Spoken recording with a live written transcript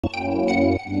What's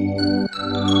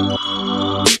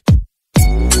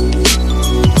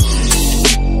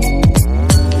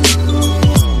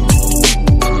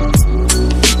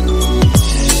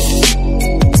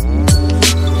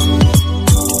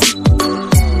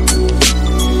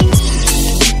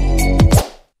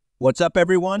up,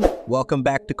 everyone? Welcome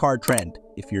back to Car Trend.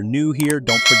 If you're new here,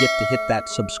 don't forget to hit that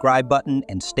subscribe button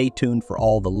and stay tuned for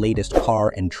all the latest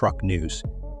car and truck news.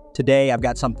 Today, I've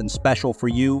got something special for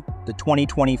you. The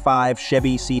 2025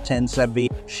 Chevy C10 SVG.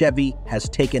 Chevy has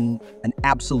taken an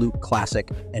absolute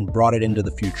classic and brought it into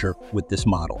the future with this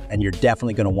model, and you're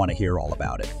definitely going to want to hear all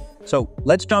about it. So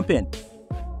let's jump in.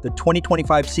 The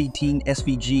 2025 C10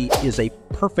 SVG is a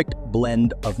perfect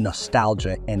blend of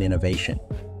nostalgia and innovation.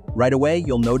 Right away,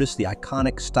 you'll notice the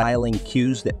iconic styling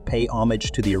cues that pay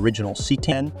homage to the original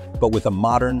C10, but with a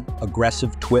modern,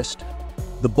 aggressive twist.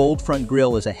 The bold front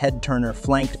grille is a head-turner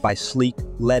flanked by sleek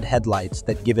LED headlights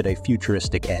that give it a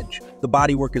futuristic edge. The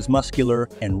bodywork is muscular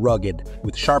and rugged,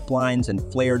 with sharp lines and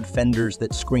flared fenders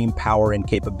that scream power and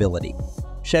capability.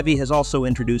 Chevy has also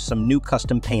introduced some new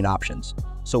custom paint options,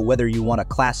 so whether you want a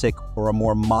classic or a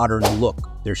more modern look,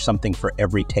 there's something for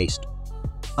every taste.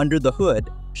 Under the hood,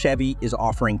 Chevy is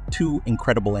offering two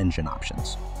incredible engine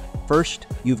options. First,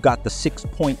 you've got the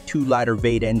 6.2-liter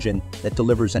V8 engine that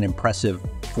delivers an impressive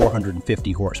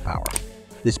 450 horsepower.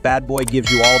 This bad boy gives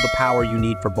you all the power you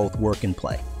need for both work and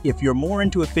play. If you're more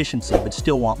into efficiency but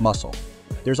still want muscle,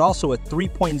 there's also a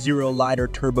 3.0-liter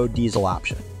turbo diesel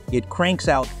option. It cranks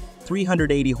out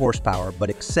 380 horsepower but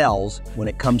excels when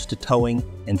it comes to towing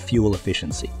and fuel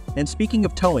efficiency. And speaking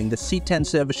of towing, the C10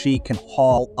 SVG can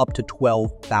haul up to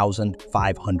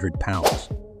 12,500 pounds.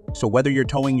 So whether you're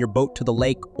towing your boat to the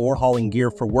lake or hauling gear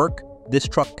for work, this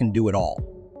truck can do it all.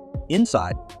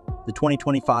 Inside, the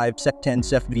 2025 C10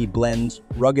 SVG blends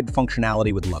rugged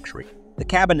functionality with luxury. The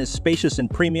cabin is spacious and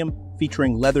premium,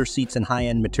 featuring leather seats and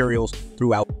high-end materials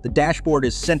throughout. The dashboard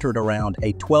is centered around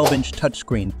a 12-inch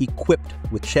touchscreen equipped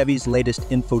with Chevy's latest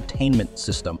infotainment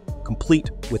system,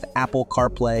 complete with Apple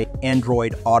CarPlay,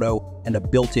 Android Auto, and a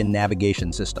built-in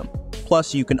navigation system.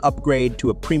 Plus, you can upgrade to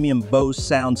a premium Bose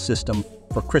sound system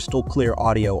for crystal clear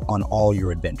audio on all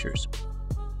your adventures.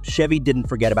 Chevy didn't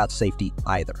forget about safety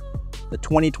either. The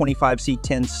 2025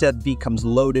 C10 SVG comes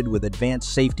loaded with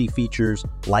advanced safety features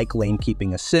like lane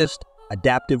keeping assist,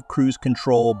 adaptive cruise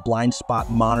control, blind spot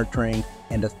monitoring,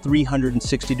 and a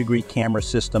 360-degree camera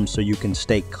system so you can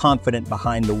stay confident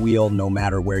behind the wheel no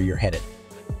matter where you're headed.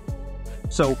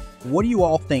 So, what do you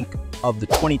all think of the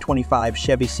 2025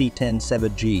 Chevy C10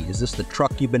 SVG? Is this the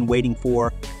truck you've been waiting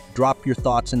for? Drop your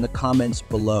thoughts in the comments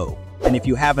below. And if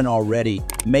you haven't already,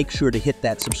 make sure to hit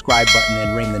that subscribe button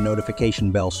and ring the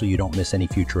notification bell so you don't miss any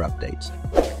future updates.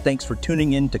 Thanks for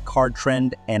tuning in to Car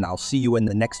Trend, and I'll see you in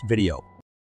the next video.